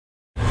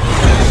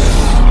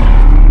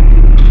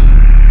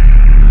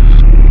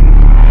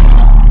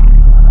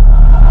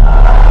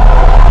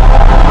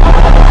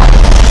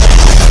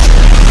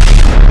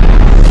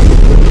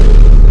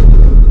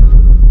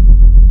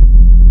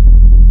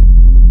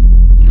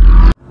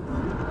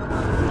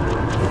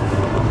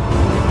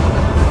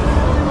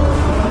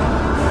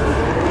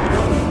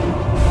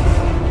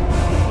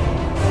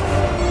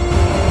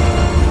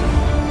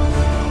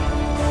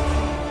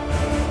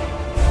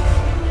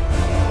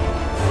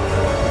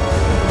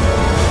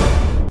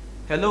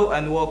Hello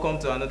and welcome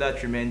to another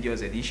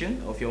tremendous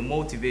edition of your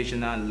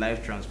motivational and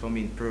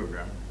life-transforming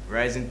program,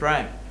 Rising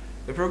Prime.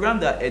 The program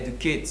that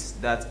educates,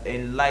 that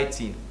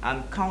enlightens,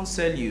 and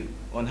counsel you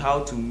on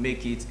how to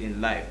make it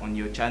in life on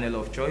your channel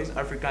of choice,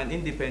 African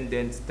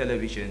Independent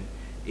Television,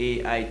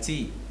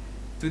 AIT.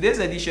 Today's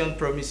edition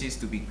promises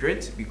to be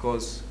great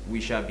because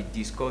we shall be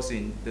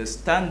discussing the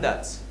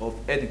standards of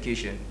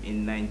education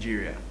in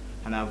Nigeria.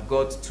 And I've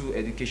got two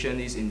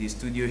educationists in the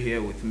studio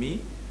here with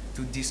me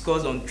to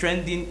discuss on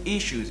trending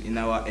issues in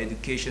our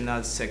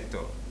educational sector.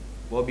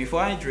 But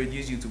before I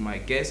introduce you to my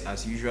guests,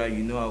 as usual,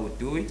 you know how we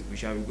do it. We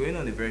shall be going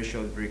on a very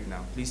short break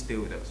now. Please stay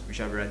with us. We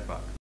shall be right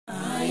back.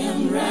 I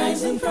am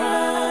rising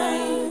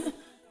prime,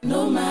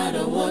 no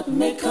matter what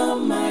may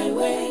come my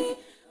way.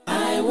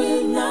 I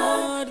will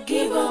not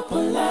give up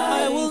on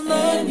life. I will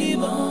not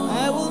give up.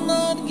 I will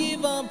not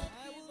give up.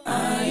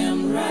 I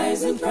am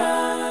rising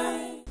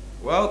prime.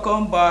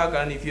 Welcome back,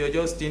 and if you're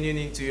just tuning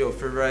into your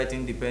favorite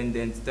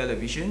independent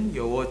television,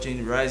 you're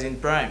watching Rising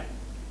Prime.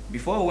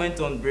 Before I went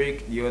on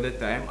break the other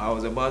time, I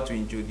was about to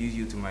introduce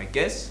you to my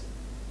guests.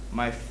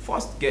 My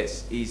first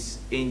guest is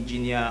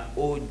Engineer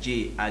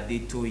O.J.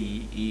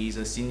 Adetoyi. He is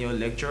a senior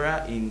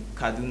lecturer in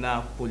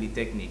Kaduna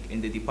Polytechnic in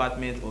the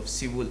Department of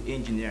Civil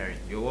Engineering.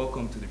 You're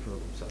welcome to the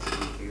program, sir.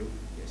 Thank you.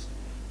 Yes.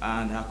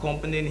 And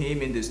accompanying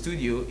him in the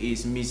studio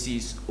is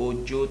Mrs.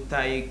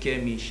 Ojotaye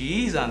Kemi.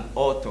 She is an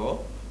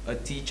author, a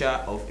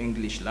teacher of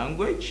English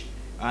language,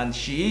 and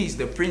she is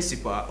the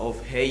principal of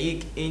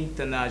Hayik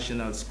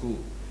International School.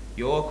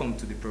 You're welcome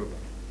to the program.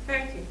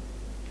 Thank you.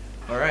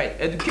 All right,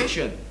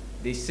 education,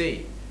 they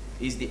say,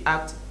 is the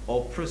act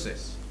or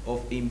process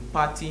of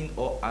imparting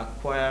or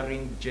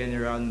acquiring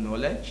general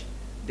knowledge,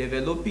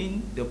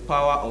 developing the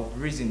power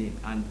of reasoning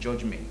and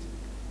judgment.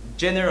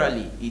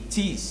 Generally, it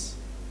is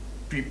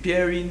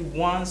preparing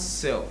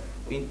oneself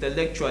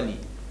intellectually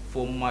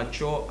for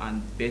mature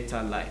and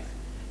better life.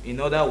 In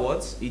other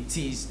words, it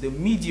is the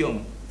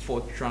medium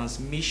for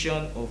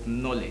transmission of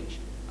knowledge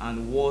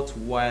and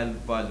worthwhile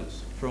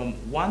values from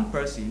one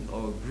person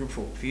or group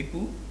of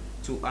people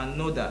to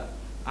another,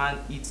 and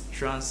it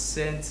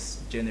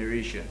transcends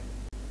generation.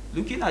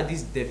 Looking at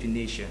this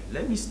definition,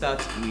 let me start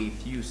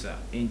with you, sir,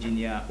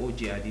 Engineer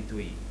O.J.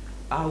 Adetoyi.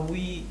 Do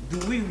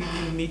we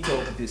really meet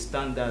up the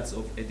standards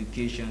of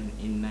education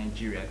in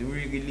Nigeria? Do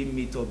we really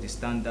meet up the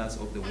standards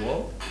of the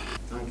world?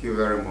 Thank you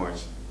very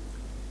much.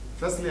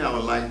 Firstly, I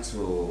would like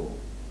to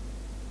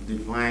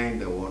define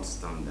the word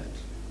standard.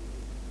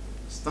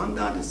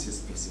 Standard is a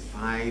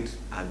specified,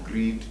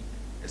 agreed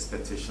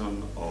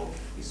expectation of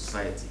a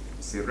society.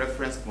 It's a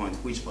reference point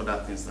which other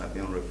things are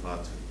being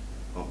referred to,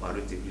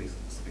 comparatively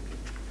speaking.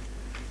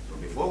 So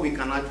before we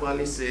can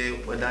actually say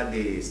whether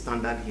the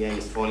standard here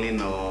is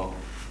falling or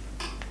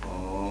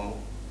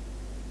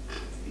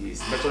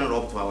is measuring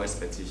up to our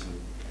expectation,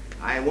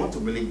 I want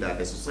to believe that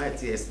the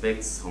society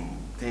expects some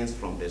things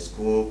from the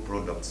school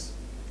products.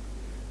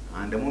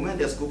 And the moment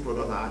the school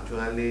products are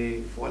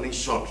actually falling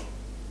short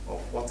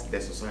of what the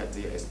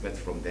society expects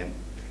from them,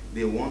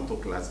 they want to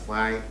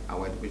classify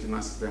our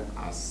educational system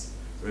as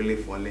really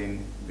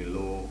falling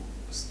below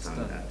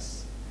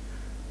standards.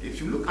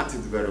 If you look at it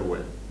very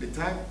well, the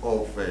type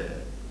of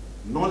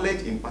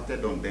knowledge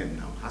imparted on them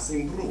now has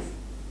improved.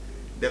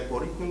 The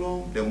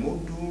curriculum, the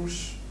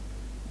modules,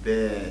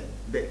 the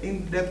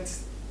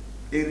in-depth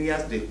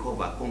areas they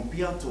cover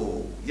compared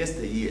to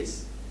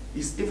yesteryears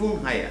is even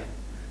higher.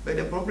 But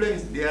the problem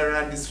is there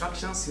are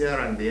distractions here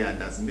and there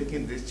that's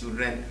making these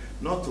children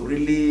not to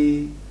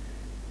really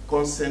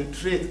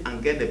concentrate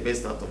and get the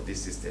best out of this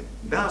system.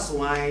 That's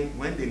why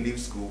when they leave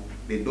school,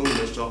 they don't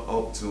measure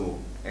up to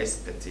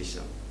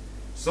expectation.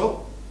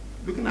 So,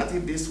 looking at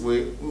it this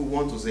way, we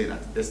want to say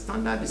that the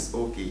standard is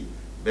okay,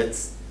 but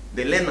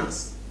the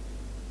learners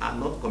are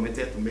not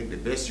committed to make the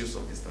best use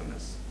of the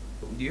standards.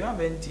 Do you have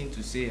anything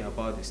to say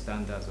about the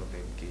standards of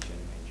education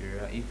in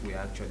Nigeria if we're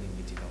actually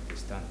meeting up the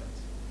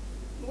standards?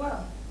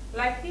 Well,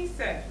 like he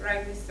said,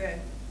 rightly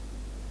said,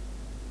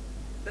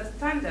 the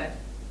standard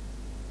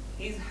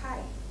is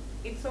high.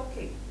 It's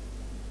okay.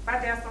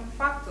 But there are some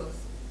factors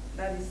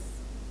that is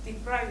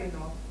depriving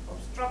or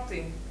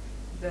obstructing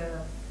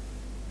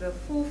the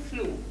full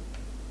flow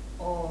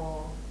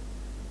or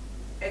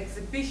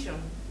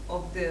exhibition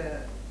of the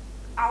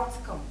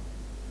outcome.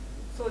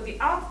 So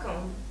the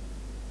outcome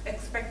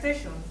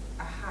expectations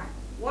are high.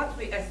 What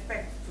we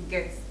expect to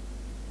get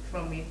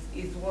from it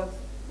is what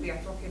we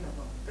are talking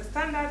about. The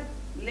standard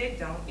laid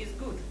down is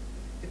good.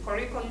 The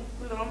curriculum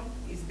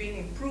is being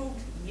improved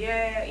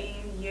year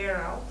in, year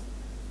out.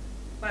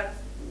 But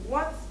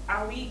what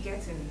are we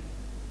getting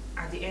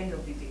at the end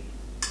of the day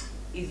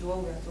is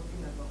what we are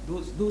talking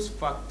about. Those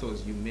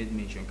factors you made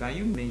mention, can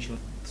you mention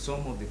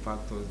some of the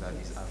factors that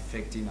is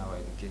affecting our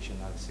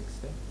educational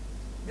system?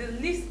 The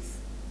list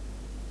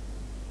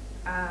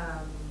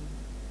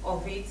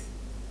of it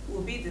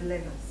will be the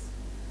learners.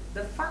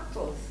 The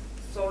factors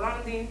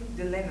surrounding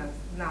the learners,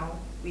 now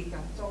we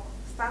can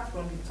start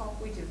from the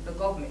top, which is the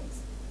government.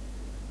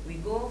 We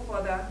go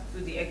further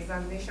to the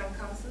examination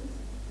councils,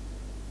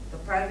 the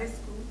private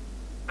school,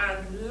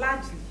 and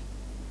largely,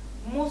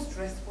 most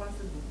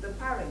responsible, the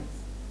parents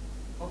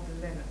of the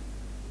learner.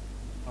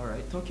 All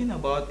right, talking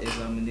about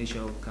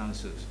examination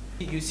councils,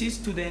 you see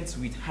students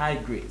with high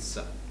grades,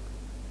 sir,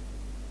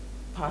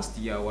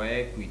 passed their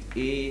WAEC with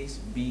A's,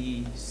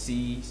 B's,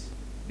 C's,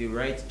 they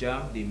write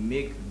JAM, they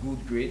make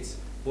good grades,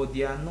 but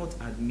they are not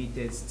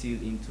admitted still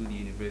into the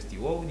university.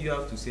 What would you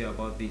have to say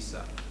about this,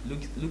 sir?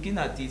 Looking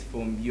at it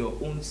from your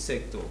own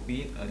sector,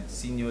 being a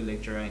senior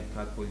lecturer in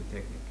Cat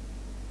Polytechnic.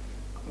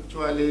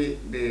 Actually,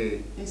 the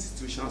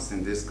institutions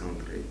in this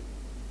country,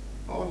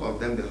 all of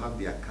them, they have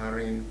their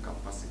carrying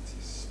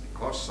capacities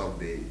because of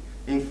the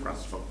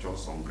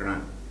infrastructures on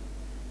ground.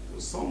 So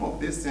some of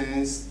these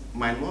things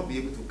might not be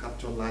able to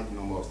capture large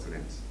number of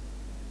students.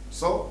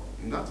 So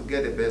in order to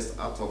get the best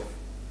out of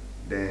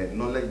the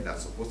knowledge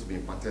that's supposed to be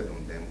imparted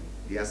on them,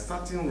 there are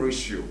certain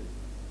ratio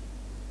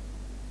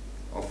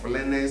of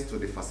learners to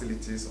the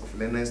facilities, of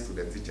learners to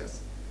the teachers.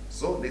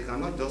 So they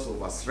cannot just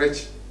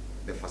overstretch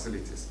the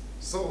facilities.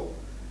 So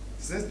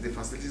since the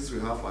facilities we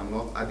have are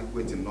not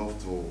adequate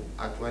enough to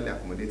actually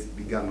accommodate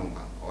bigger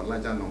number or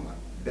larger number,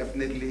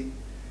 definitely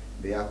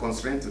they are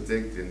constrained to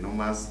take the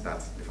numbers that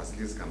the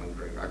facilities cannot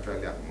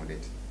actually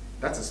accommodate.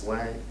 That is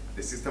why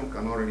the system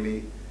cannot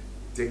really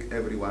take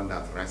everyone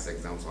that writes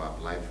exams or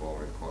apply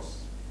for a course.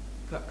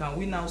 Can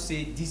we now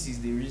say this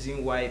is the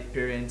reason why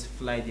parents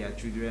fly their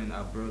children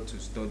abroad to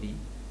study?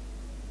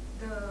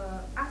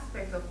 The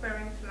aspect of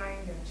parents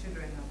flying their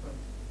children abroad,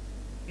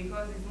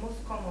 because it's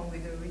most common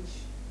with the rich,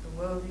 the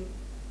wealthy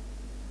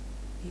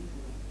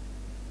people.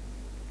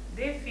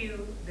 They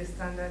feel the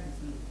standard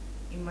is low.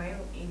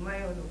 In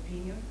my own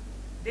opinion,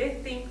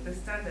 they think the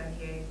standard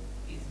here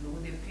is low.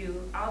 They feel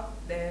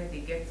out there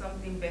they get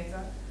something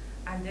better,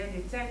 and then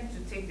they tend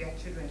to take their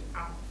children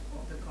out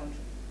of the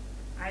country.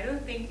 I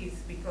don't think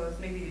it's because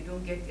maybe they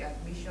don't get the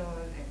admission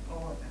and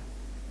all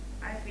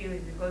that. I feel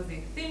it's because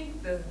they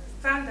think the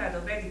standard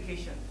of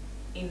education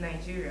in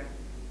Nigeria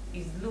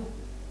is low,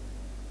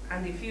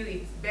 and they feel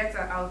it's better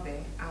out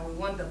there, and we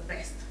want the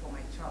best for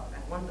my child.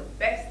 I want the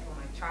best for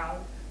my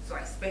child, so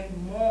I spend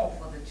more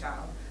for the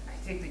child. I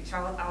take the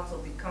child out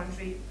of the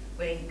country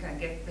where he can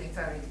get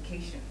better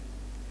education.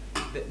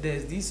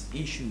 There's this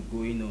issue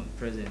going on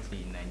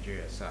presently in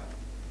Nigeria, sir,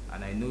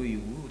 and I know you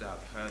would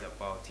have heard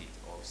about it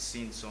or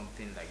seen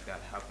something like that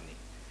happening.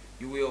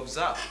 You will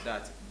observe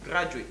that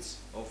graduates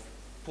of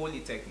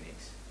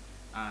polytechnics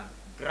and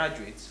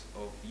graduates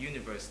of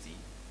university,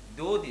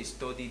 though they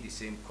study the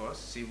same course,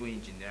 civil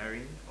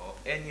engineering or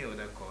any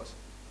other course,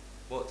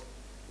 but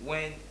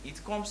when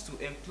it comes to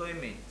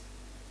employment,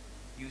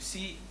 you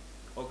see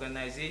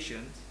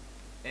organizations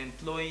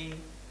employing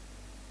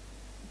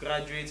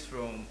graduates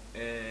from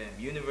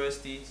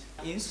universities.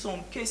 In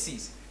some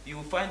cases, you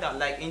will find out,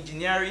 like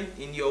engineering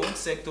in your own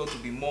sector, to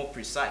be more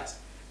precise,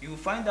 you will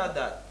find out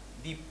that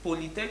the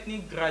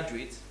polytechnic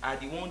graduates are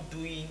the ones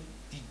doing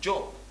the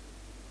job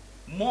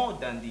more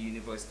than the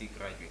university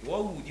graduate.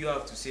 What would you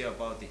have to say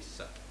about this,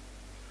 sir?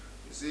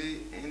 You see,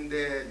 in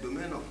the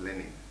domain of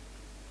learning,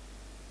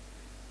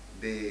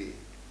 the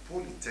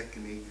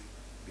polytechnic,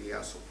 they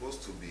are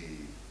supposed to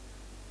be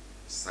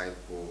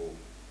psychomotive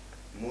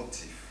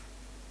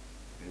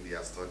in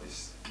their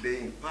studies. They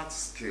impart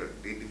skill,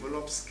 they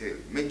develop skill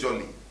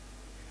majorly.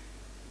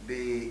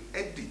 The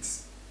edit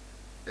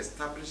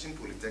establishing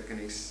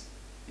polytechnics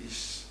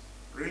is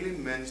really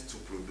meant to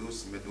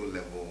produce middle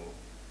level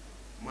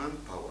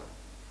manpower,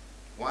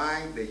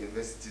 while the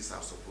universities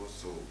are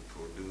supposed to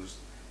produce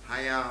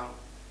higher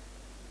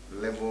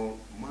level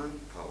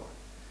manpower.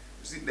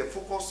 You see, the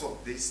focus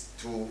of these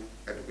two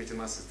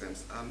educational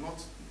systems are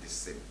not the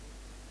same.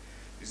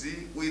 You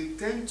see, we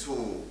tend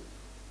to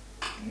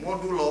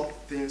model up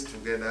things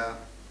together.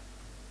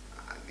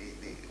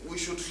 We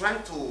should try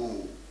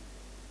to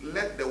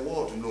let the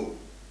world know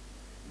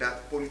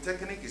that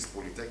polytechnic is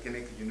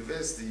polytechnic,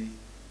 university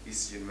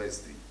is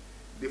university.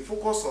 The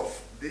focus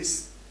of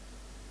these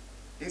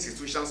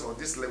institutions or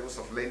these levels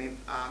of learning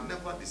are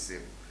never the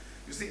same.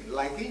 You see,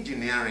 like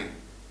engineering,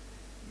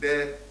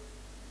 the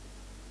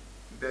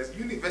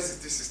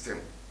university system,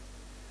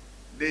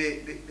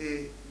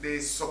 they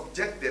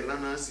subject the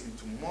learners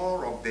into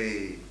more of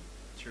the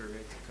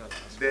Theoretical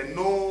aspect. the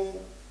know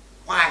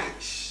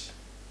whys,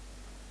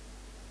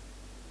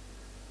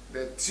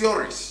 the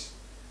theories,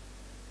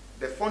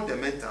 the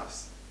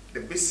fundamentals, the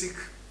basic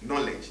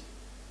knowledge,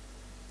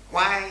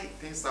 why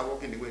things are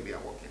working the way they are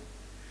working.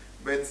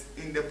 But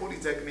in the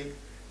polytechnic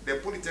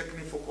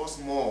focus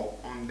more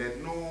on the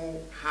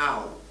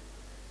know-how,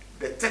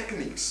 the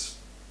techniques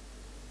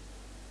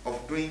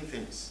of doing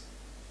things.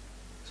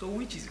 So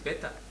which is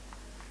better?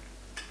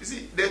 You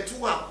see, the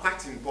two are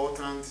quite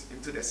important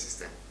into the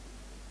system.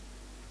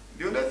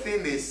 The other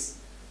thing is,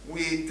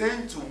 we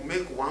tend to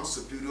make one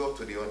superior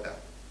to the other.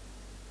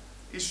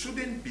 It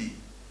shouldn't be.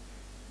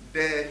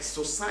 The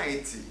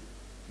society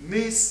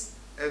needs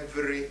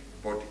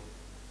everybody.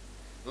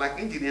 Like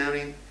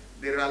engineering,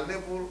 there are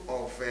level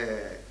of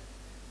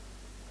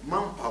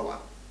manpower.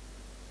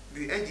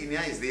 The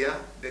engineer is there,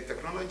 the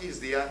technology is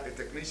there, the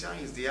technician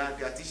is there,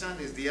 the artisan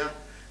is there,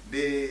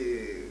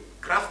 the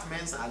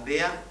craftsmen are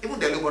there, even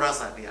the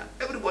laborers are there.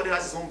 Everybody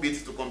has his own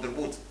bit to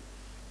contribute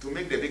to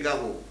make the bigger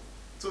whole.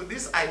 So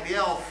this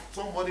idea of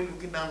somebody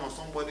looking down on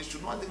somebody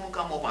should not even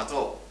come up at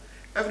all.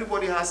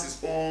 Everybody has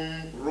his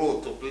own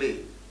role to play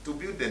to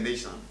build the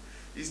nation.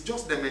 It's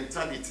just the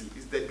mentality,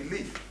 it's the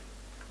belief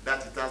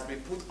that it has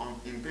been put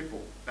on in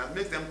people that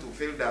makes them to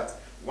feel that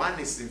one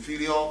is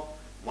inferior,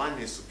 one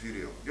is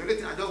superior. The only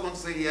thing I just want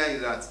to say here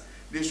is that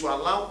they should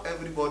allow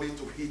everybody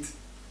to hit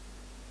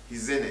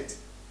his zenith.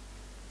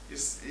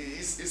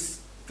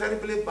 It's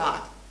terribly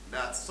bad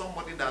that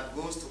somebody that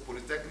goes to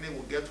polytechnic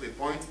will get to a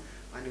point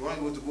and he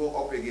wants to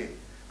go up again.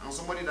 And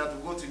somebody that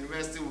will go to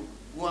university will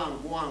go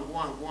and go and go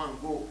and go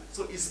and go.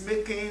 So it's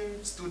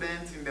making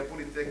students in the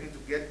polytechnic to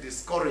get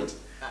discouraged.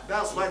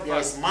 That's why there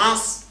is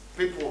mass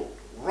people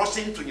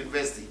rushing to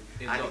university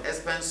at the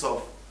expense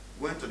of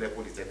going to the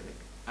polytechnic.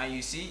 And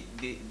you see,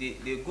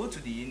 they go to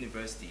the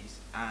universities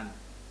and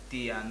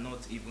they are not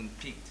even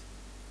picked.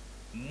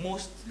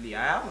 Mostly,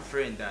 I have a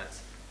friend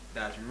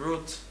that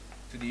wrote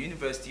to the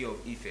University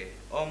of Ife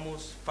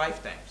almost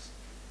 5 times.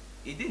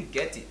 He didn't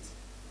get it.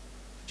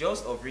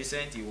 Just of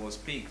recent, he was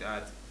picked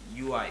at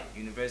UI,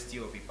 University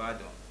of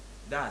Ibadan.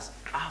 That's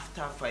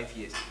after 5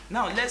 years.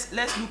 Now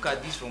let's look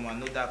at this from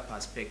another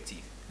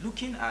perspective.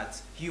 Looking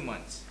at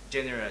humans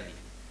generally,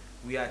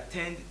 we are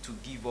tend to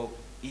give up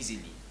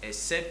easily,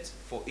 except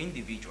for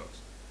individuals.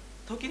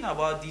 Talking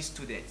about this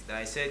student that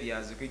I said he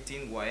has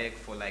written WAEC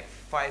for like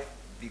 5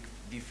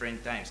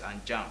 different times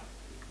and JAM.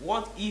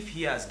 What if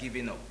he has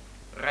given up?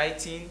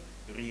 Writing,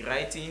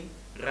 rewriting,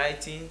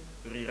 writing,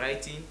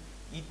 rewriting.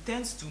 It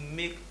tends to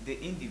make the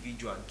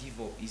individual give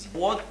up easily.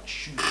 What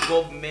should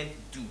government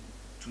do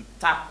to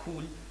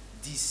tackle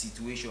this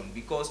situation?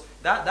 Because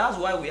that's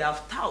why we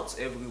have touts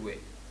everywhere.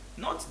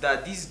 Not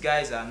that these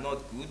guys are not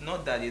good,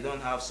 not that they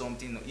don't have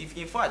something.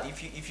 In fact,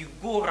 if you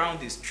go around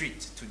the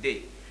street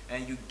today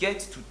and you get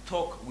to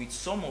talk with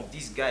some of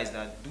these guys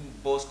that do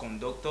bus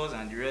conductors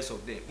and the rest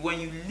of them,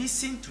 when you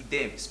listen to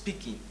them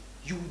speaking,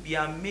 you will be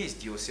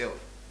amazed yourself.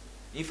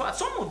 In fact,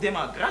 some of them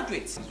are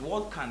graduates.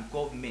 What can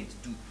government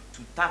do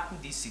to tackle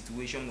this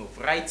situation of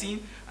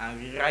writing and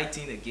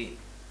rewriting again?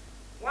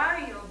 While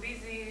you're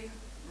busy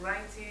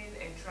writing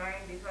and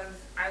trying, because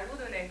I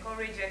wouldn't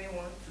encourage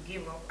anyone to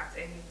give up at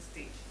any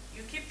stage.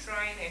 You keep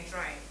trying and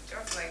trying,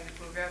 just like the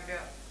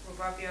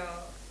proverbial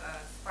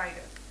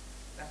spider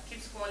that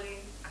keeps falling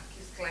and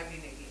keeps climbing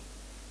again.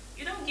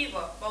 You don't give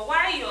up, but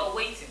while you're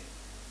waiting,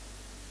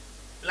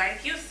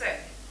 like you said,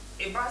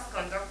 a bus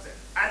conductor,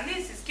 at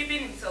least he's keeping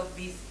himself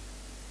busy.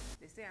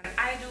 They say an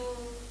idle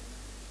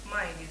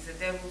mind is the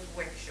devil's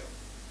workshop.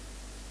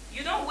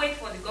 You don't wait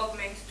for the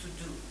government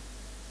to do.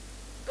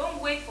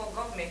 Don't wait for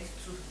government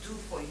to do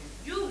for you.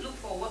 You look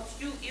for what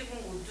you even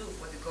will do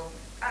for the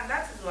government. And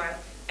that is why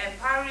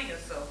empowering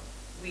yourself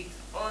with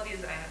all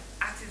these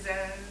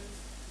artisans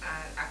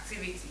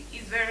activity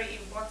is very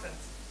important.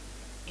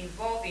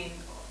 Involving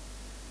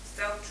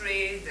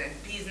self-trade and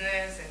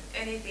business and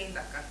anything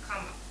that can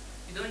come up.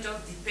 You don't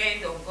just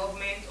depend on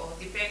government or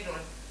depend on,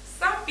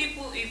 some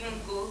people even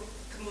go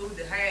through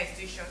the higher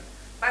institution,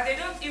 but they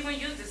don't even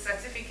use the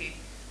certificate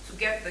to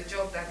get the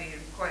job that they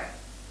require.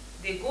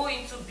 They go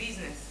into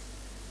business.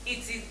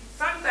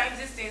 Sometimes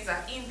these things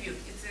are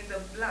inbuilt, it's in the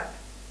blood.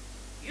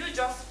 You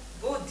just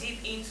go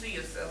deep into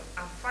yourself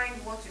and find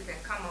what you can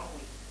come up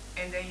with,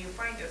 and then you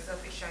find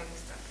yourself a shining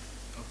star.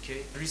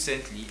 Okay.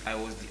 Recently, I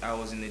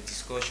was in a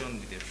discussion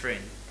with a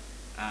friend,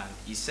 and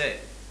he said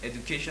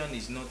education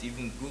is not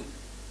even good.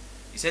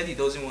 He said he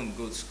doesn't want to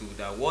go to school,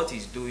 that what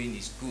he's doing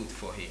is good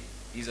for him.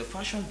 He's a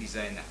fashion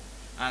designer,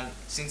 and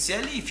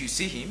sincerely, if you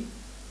see him,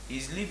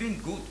 he's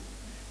living good.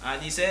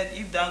 And he said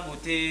if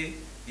Dangote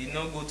did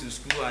not go to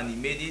school and he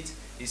made it,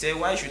 he said,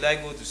 why should I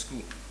go to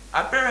school?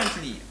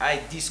 Apparently,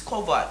 I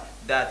discovered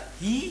that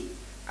he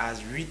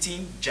has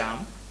written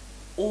JAM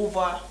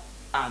over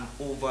and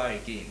over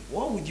again.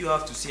 What would you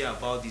have to say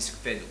about this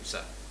fellow,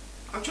 sir?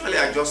 Actually,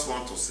 I just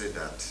want to say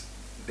that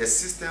the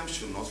system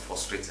should not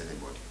frustrate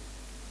anybody.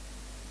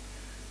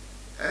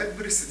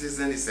 Every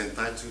citizen is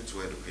entitled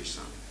to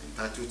education,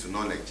 entitled to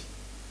knowledge.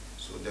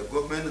 So the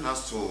government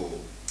has to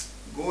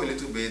go a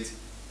little bit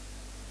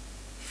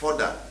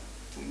further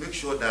to make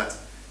sure that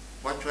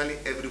virtually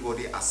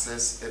everybody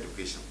access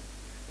education.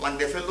 Like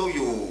the fellow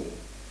you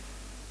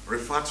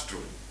referred to,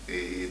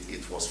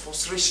 it was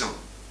frustration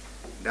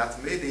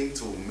that made him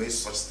to make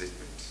such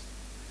statement.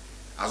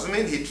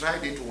 Assuming he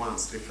tried it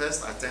once, the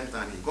first attempt,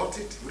 and he got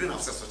it, he wouldn't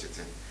have said such a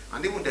thing.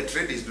 And even the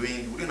trade he's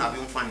doing, he wouldn't have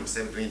even found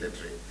himself doing the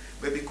trade.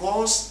 But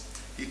because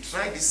he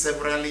tried it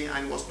severally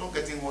and he was not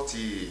getting what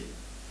he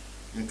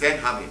intended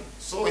having,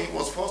 so he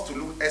was forced to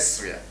look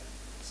elsewhere.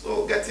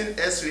 So getting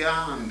elsewhere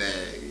and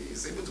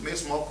he's able to make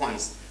small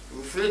coins,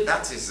 we feel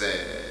that is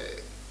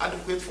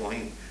adequate for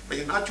him. But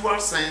in actual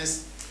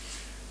sense,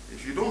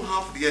 if you don't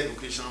have the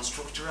education,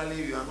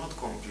 structurally you are not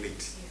complete.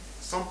 Yes.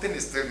 Something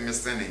is still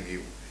missing in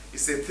you.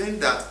 It's a thing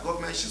that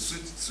government should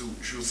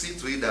see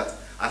to it that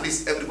at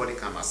least everybody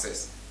can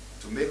access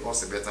to make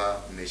us a better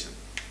nation.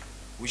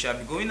 We shall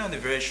be going on a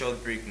very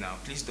short break now.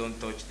 Please don't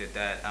touch the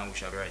dial and we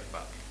shall be right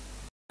back.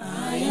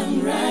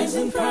 am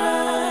rising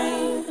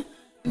prime.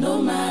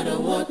 No matter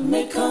what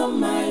may come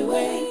my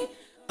way,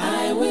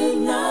 I will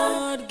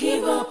not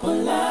give up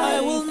on life.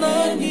 I will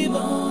not give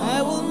up.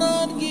 I will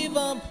not give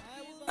up.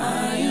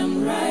 I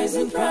am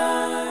rising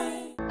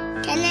prime.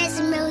 Can I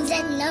smell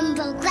that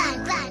number one?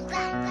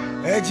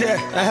 Eje,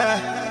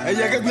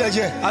 ke bi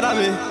eje.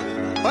 Adami.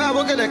 Oya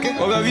bo kedeke.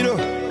 Oya vino.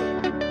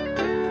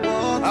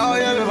 Ah,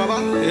 yeah, baba.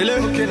 Ele.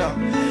 Okay now.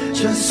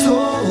 Just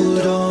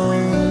hold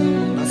on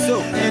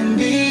and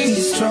be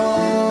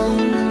strong.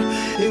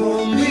 It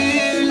won't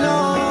be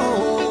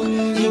long.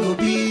 It will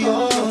be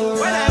alright.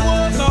 When I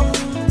woke up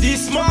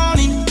this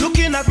morning,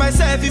 looking at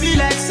myself, it be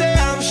like say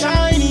I'm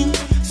shining.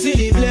 See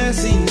the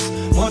blessings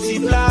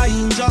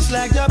multiplying, just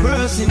like the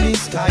birds in the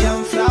sky.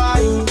 I'm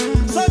flying,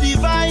 so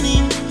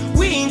divining,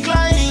 we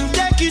inclining.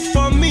 Take it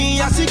from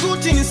me, I see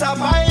good things are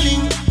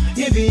piling.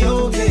 It be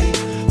okay,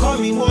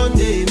 coming one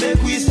day.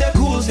 Make we stay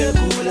cool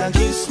and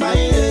keep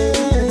smiling.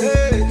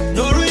 Hey,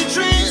 no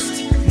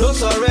retreat, no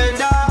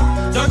surrender.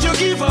 Don't you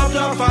give up,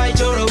 don't fight,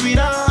 you're a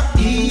winner.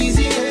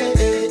 Easy,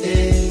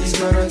 it's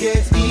gonna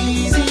get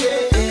easy.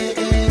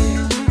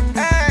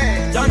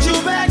 Hey, don't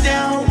you back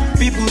down,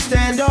 people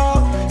stand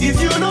up. If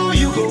you know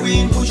you go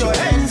in, put your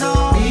hands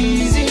up.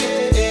 Easy,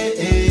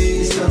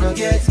 it's gonna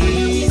get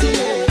easy.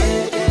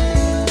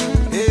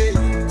 Hey,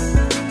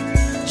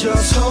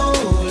 just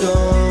hold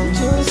on.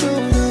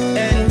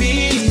 And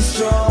be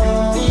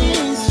strong.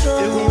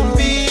 It won't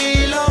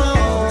be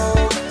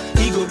long.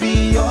 It go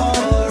be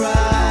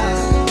alright.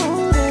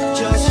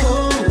 Just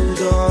hold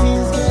on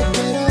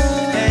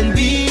and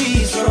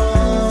be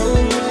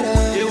strong.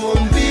 It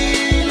won't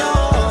be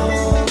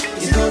long.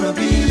 It's gonna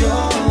be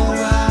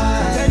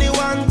alright.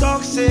 Anyone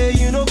talk say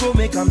you know go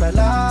make 'em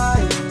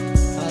alive.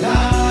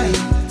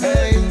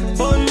 Hey,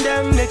 on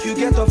them make you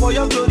get up for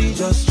your glory.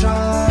 Just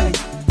try.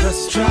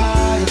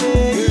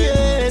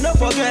 Hey, no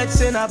forget,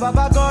 say na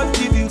Baba God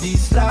give you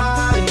this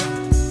life.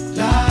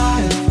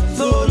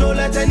 So no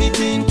let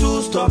anything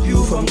to stop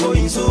you from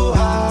going so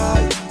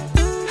high.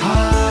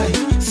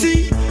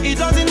 See, it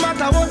doesn't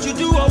matter what you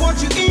do or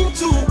what you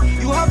into.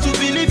 You have to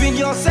believe in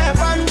yourself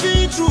and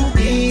be true.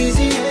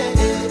 Easy,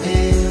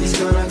 it's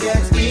gonna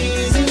get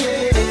easy.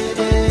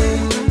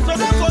 So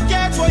don't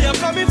forget where you're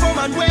coming from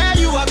and where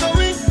you are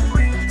going.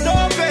 No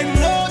pain,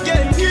 no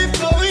gain, keep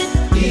going.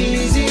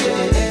 Easy,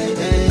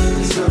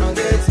 it's gonna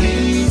get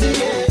easy.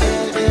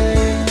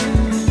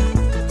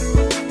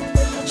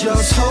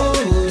 Just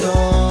hold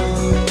on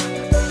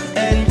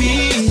and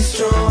be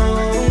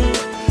strong.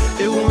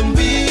 It won't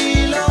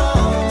be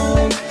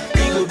long.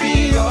 It will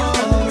be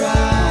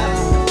alright.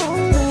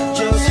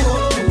 Just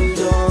hold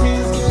on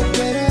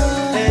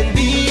and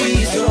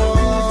be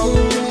strong.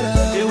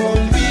 It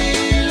won't be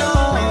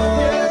long.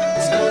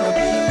 It's gonna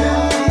be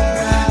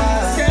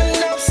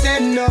alright.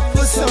 Stand up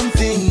for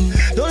something.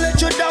 Don't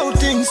let your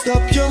doubting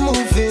stop your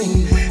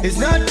moving. It's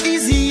not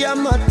easy,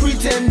 I'm not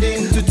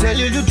pretending. To tell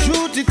you the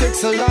truth, it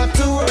takes a lot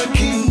to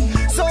working.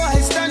 So I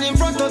stand in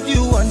front of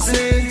you and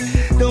say,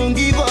 don't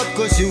give up,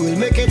 cause you will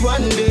make it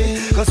one day.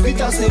 Cause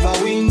quitters never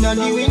win and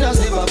the winners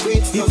never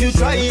quit. If you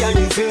try and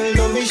you fail,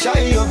 don't be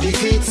shy of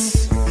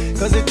defeats.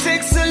 Cause it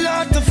takes a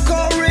lot of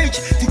courage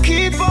to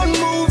keep on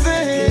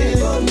moving.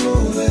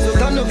 So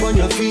stand up on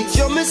your feet,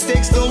 your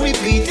mistakes don't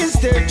repeat.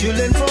 Instead you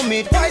learn from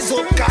it, rise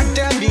up,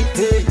 goddamn it.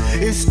 Hey,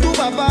 it's to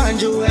Baba and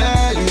Joel,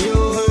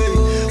 yo. Hey,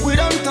 we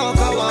don't talk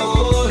about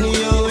own,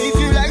 yo. If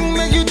you like,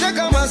 make you take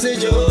a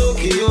message,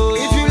 okay, yo.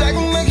 If you like,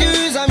 make you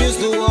use, I'm used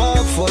to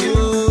work for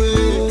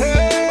you.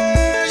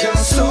 Hey,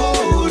 just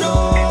hold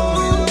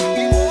on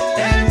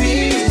and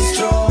be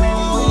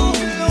strong.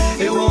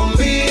 It won't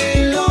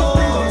be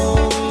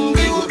long.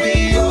 It will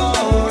be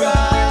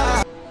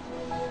alright.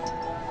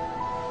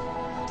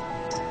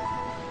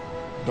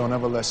 Don't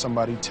ever let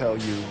somebody tell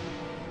you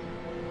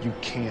you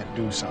can't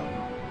do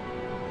something.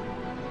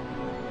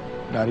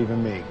 Not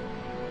even me.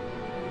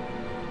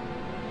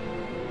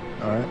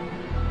 All right?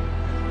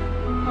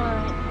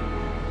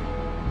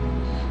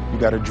 You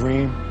got a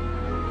dream,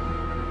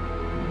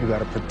 you got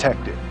to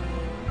protect it.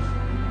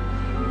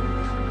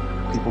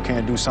 People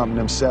can't do something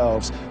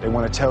themselves. They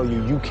want to tell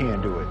you you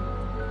can't do it.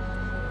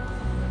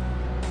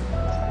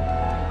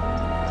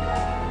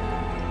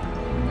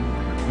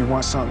 You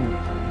want something,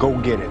 go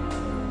get it.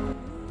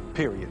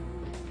 Period.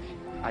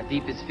 Our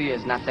deepest fear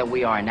is not that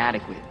we are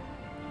inadequate.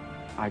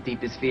 Our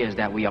deepest fear is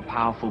that we are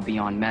powerful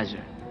beyond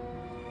measure.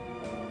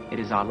 It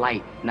is our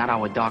light, not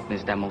our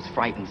darkness, that most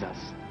frightens us.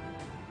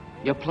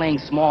 Your playing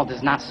small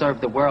does not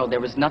serve the world.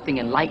 There is nothing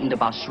enlightened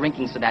about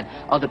shrinking so that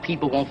other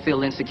people won't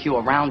feel insecure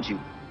around you.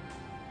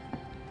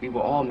 We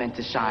were all meant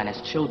to shine as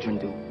children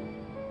do.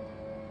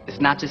 It's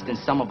not just in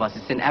some of us,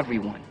 it's in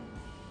everyone.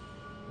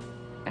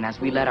 And as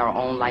we let our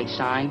own light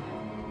shine,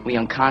 we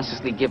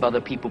unconsciously give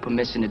other people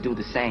permission to do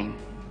the same.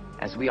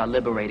 As we are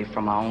liberated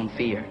from our own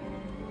fear,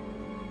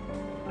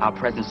 our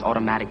presence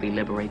automatically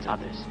liberates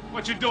others.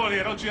 What you doing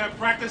here? Don't you have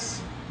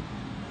practice?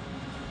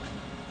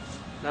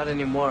 Not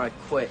anymore, I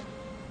quit.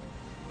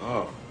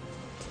 Oh.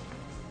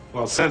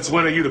 Well, since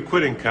when are you the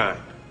quitting kind?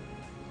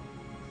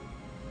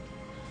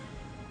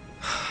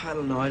 I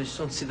don't know. I just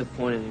don't see the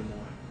point anymore.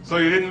 So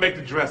you didn't make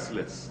the dress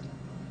list.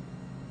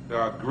 There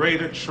are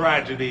greater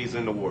tragedies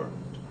in the world.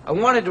 I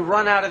wanted to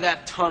run out of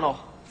that tunnel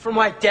for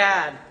my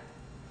dad.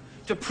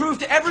 To prove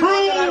to everyone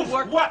that I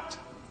worked... what?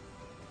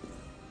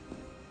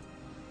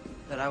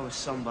 That I was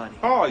somebody.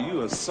 Oh,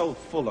 you are so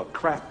full of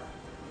crap.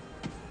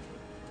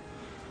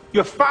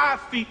 You're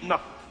 5 feet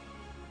nothing.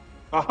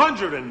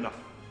 100 and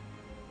nothing.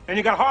 And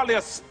you got hardly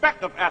a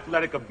speck of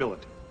athletic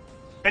ability.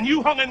 And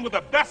you hung in with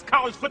the best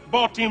college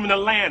football team in the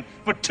land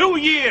for 2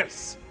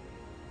 years.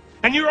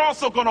 And you're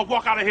also going to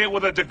walk out of here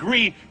with a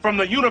degree from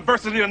the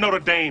University of Notre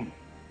Dame.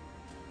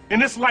 In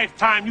this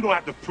lifetime, you don't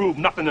have to prove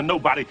nothing to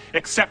nobody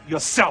except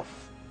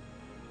yourself.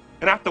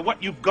 And after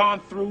what you've gone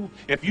through,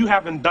 if you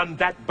haven't done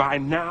that by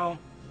now,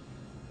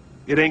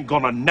 it ain't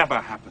going to never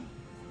happen.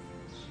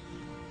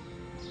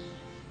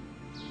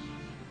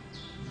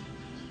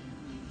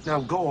 Now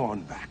go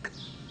on back.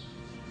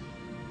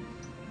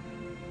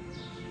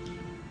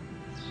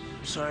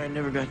 I'm sorry I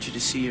never got you to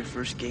see your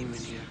first game in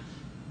here.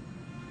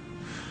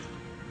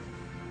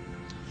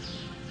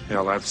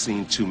 Hell, I've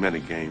seen too many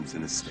games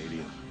in this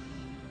stadium.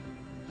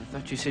 I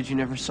thought you said you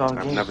never saw a game.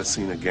 I've never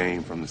seen a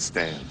game from the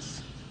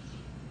stands.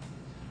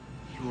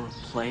 You were a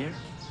player?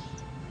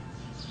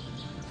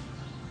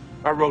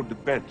 I rode the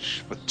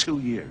bench for 2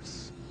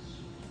 years.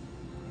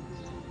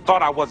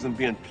 Thought I wasn't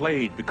being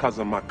played because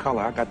of my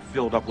color. I got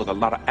filled up with a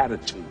lot of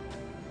attitude.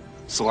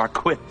 So I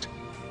quit.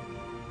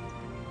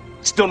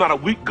 Still not a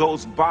week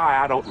goes by,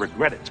 I don't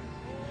regret it.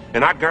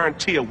 And I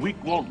guarantee a week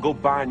won't go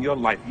by in your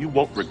life you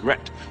won't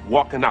regret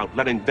walking out,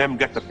 letting them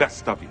get the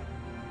best of you.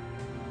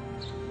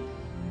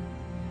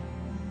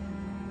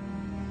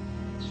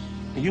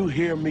 You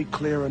hear me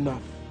clear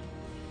enough?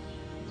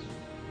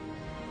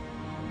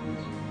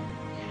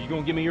 You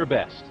gonna give me your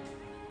best?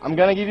 I'm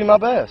gonna give you my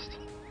best.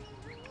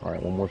 All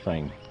right, one more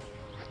thing.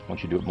 I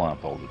want you to do it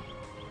blindfolded.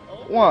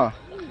 Why?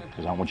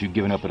 Because I don't want you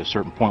giving up at a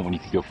certain point when you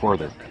can go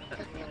further.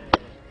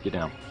 Get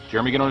down.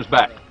 Jeremy, get on his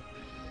back.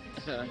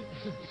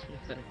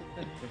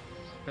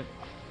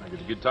 Get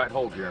a good tight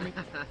hold, Jeremy.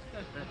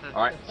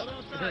 All right,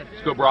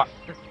 let's go, Brock.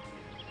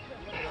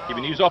 Keep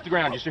your knees off the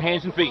ground, just your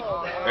hands and feet.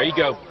 There you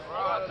go.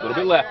 A little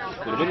bit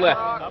left, a little bit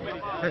left.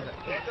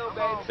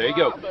 There you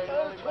go.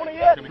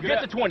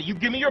 Get to 20. You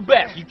give me your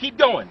best. You keep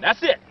going.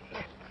 That's it.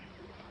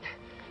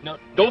 No,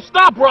 don't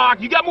stop, Brock.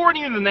 You got more in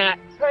you than that.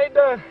 Hey,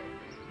 Dad.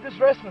 Just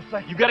resting a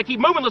second. You got to keep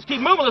moving. Let's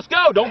keep moving. Let's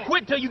go. Don't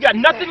quit till you got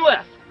nothing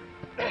left.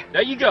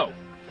 There you go.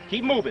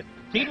 Keep moving.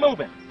 Keep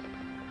moving.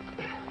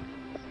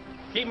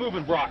 Keep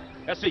moving, Brock.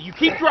 That's it. You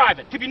keep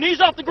driving. Keep your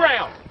knees off the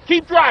ground.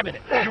 Keep driving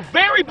it. Your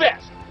very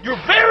best. Your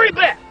very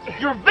best.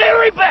 Your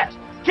very best.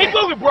 Keep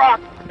moving,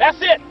 Brock.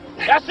 That's it.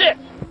 That's it.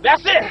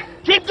 That's it.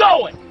 Keep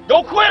going.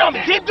 Don't quit on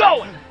me. Keep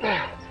going.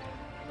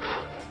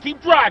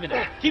 Keep driving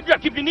it. Keep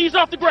your knees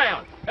off the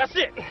ground. That's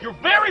it. Your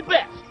very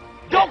best.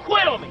 Don't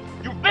quit on me.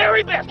 Your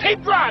very best.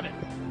 Keep driving.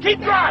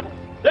 Keep driving.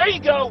 There you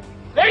go.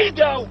 There you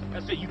go.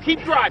 That's it. You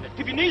keep driving.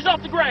 Keep your knees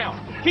off the ground.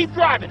 Keep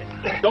driving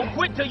it. Don't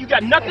quit till you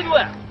got nothing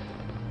left.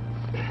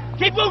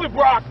 Keep moving,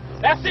 Brock.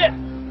 That's it.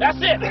 That's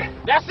it.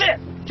 That's it.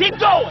 Keep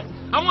going.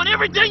 I want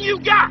everything you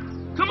got.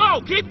 Come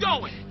on, keep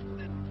going.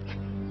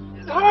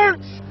 It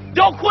hurts.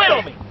 Don't quit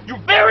on me. Your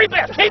very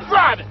best. Keep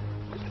driving.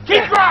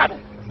 Keep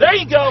driving. There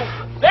you go.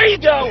 There you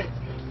go.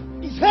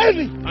 He's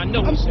heavy. I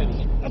know he's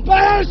heavy. I'm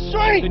out of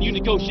strength. Then you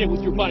negotiate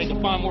with your body to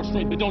find more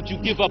strength, but don't you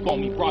give up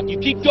on me, Brock. You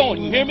keep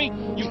going. You hear me?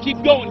 You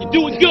keep going. You're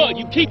doing good.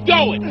 You keep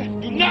going.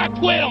 Do not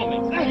quit on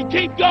me. You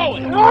keep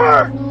going. It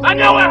hurts. I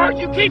know it hurts.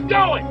 You keep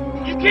going.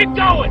 You keep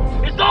going.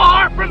 It's all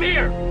hard from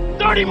here.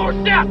 30 more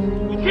steps.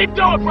 You keep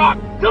going, Brock.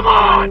 Come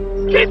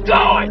on. Keep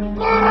going.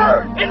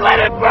 Burn. And let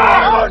it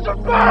burn.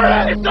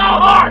 Burn. It's all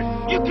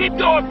hard. You keep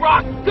going,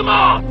 Brock. Come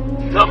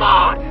on. Come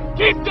on.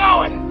 Keep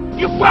going.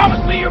 You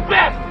promised me your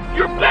best.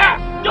 Your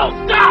best.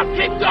 Don't stop.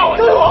 Keep going.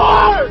 Too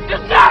hard.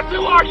 It's not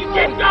too hard. You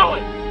keep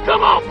going.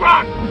 Come on,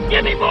 Brock.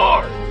 Give me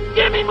more.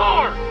 Give me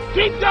more.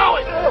 Keep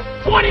going.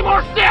 20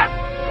 more steps.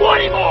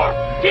 20 more.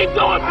 Keep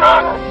going,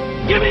 Brock.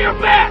 Give me your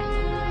best.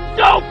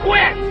 Don't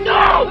quit!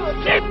 No!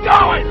 Keep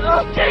going!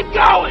 Keep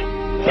going!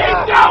 Keep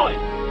going!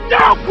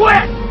 Don't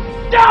quit!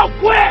 Don't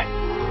quit!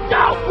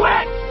 Don't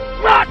quit!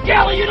 Brock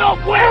Kelly, you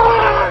don't quit!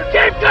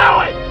 Keep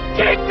going!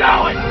 Keep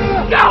going!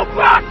 No,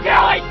 Brock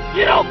Kelly,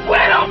 you don't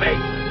quit on me!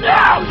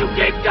 No, you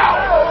keep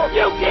going!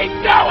 You keep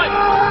going!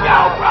 Go,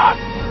 Brock!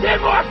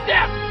 10 more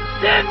steps!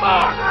 10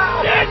 more!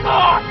 10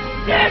 more!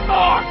 10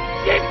 more!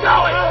 Keep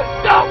going!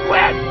 Don't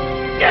quit!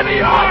 Give me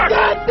yours!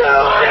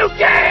 You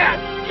can!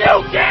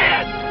 You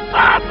can!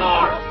 5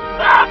 more!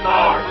 5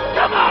 more!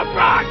 Come on,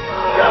 Brock!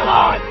 Come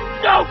on!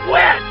 Don't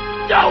quit!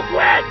 Don't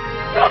quit!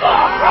 Come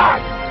on,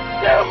 Brock!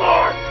 2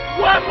 more!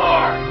 1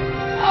 more!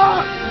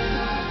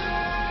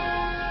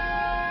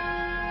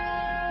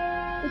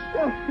 It's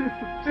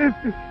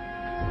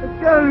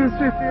gotta be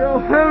 50. I'll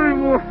have any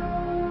more.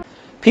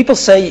 People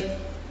say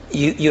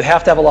you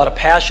have to have a lot of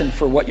passion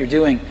for what you're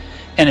doing,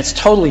 and it's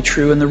totally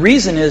true. And the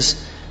reason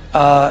is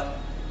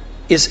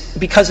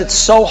because it's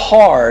so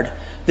hard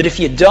that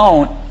if you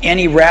don't,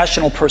 any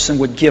rational person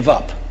would give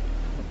up.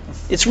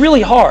 It's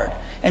really hard.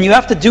 And you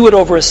have to do it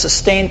over a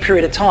sustained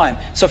period of time.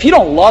 So if you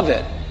don't love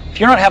it, if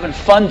you're not having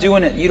fun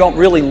doing it, you don't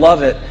really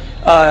love it,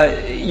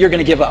 you're going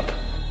to give up.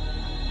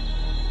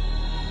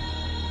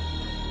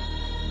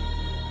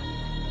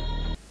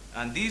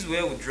 And this is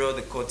where we draw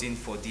the curtain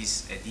for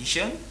this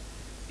edition.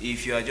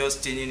 If you are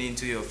just tuning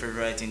into your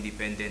favorite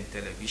independent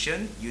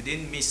television, you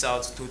didn't miss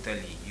out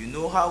totally. You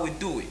know how we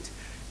do it.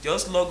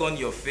 Just log on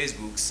your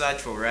Facebook,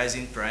 search for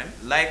Rising Prime,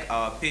 like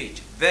our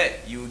page. There,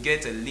 you will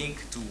get a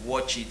link to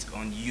watch it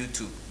on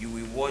YouTube. You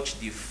will watch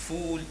the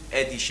full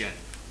edition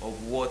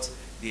of what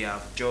they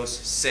have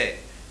just said.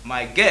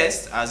 My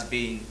guest has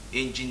been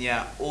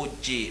Engineer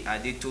O.J.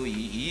 Adetoyi.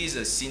 He is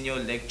a senior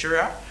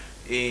lecturer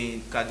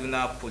in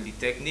Kaduna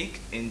Polytechnic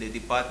in the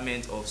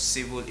Department of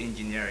Civil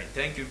Engineering.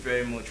 Thank you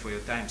very much for your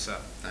time, sir.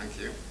 Thank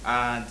you.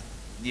 And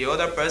the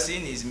other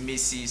person is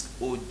Mrs.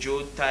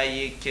 Ojo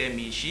Taye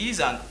Kemi. She is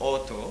an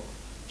author.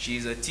 She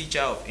is a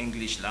teacher of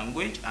English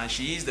language, and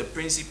she is the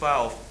principal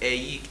of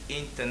EIC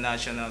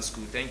International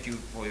School. Thank you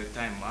for your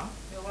time, ma.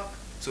 You're welcome.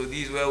 So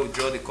this is where we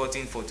draw the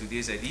curtain for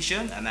today's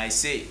edition, and I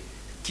say,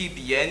 keep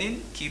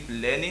yearning, keep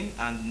learning,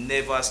 and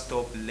never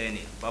stop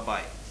learning.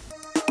 Bye-bye.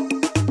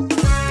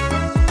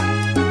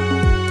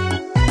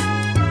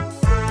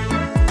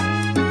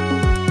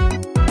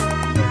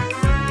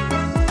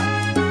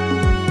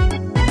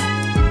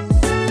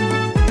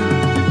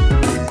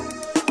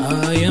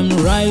 I am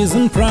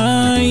rising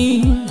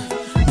prime,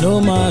 no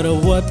matter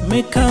what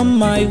may come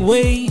my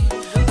way.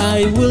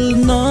 I will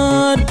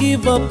not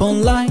give up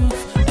on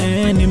life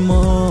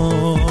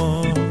anymore.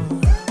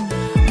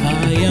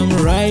 I am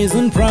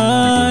rising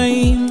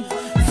prime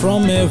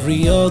from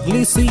every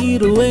ugly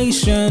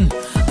situation.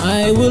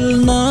 I will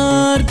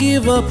not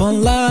give up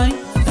on life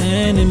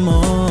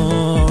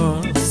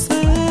anymore.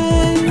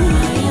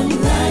 I am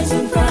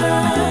rising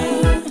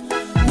prime,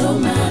 no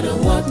matter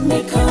what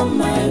may come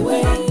my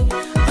way.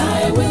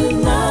 I will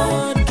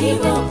not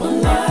give up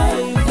on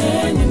life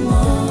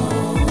anymore.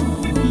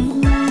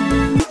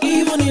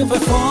 Even if I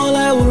fall,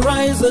 I will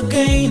rise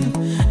again.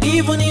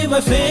 Even if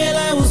I fail,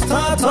 I will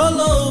start all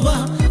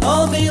over.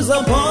 All things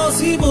are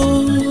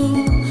possible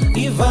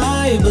if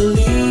I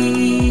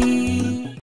believe.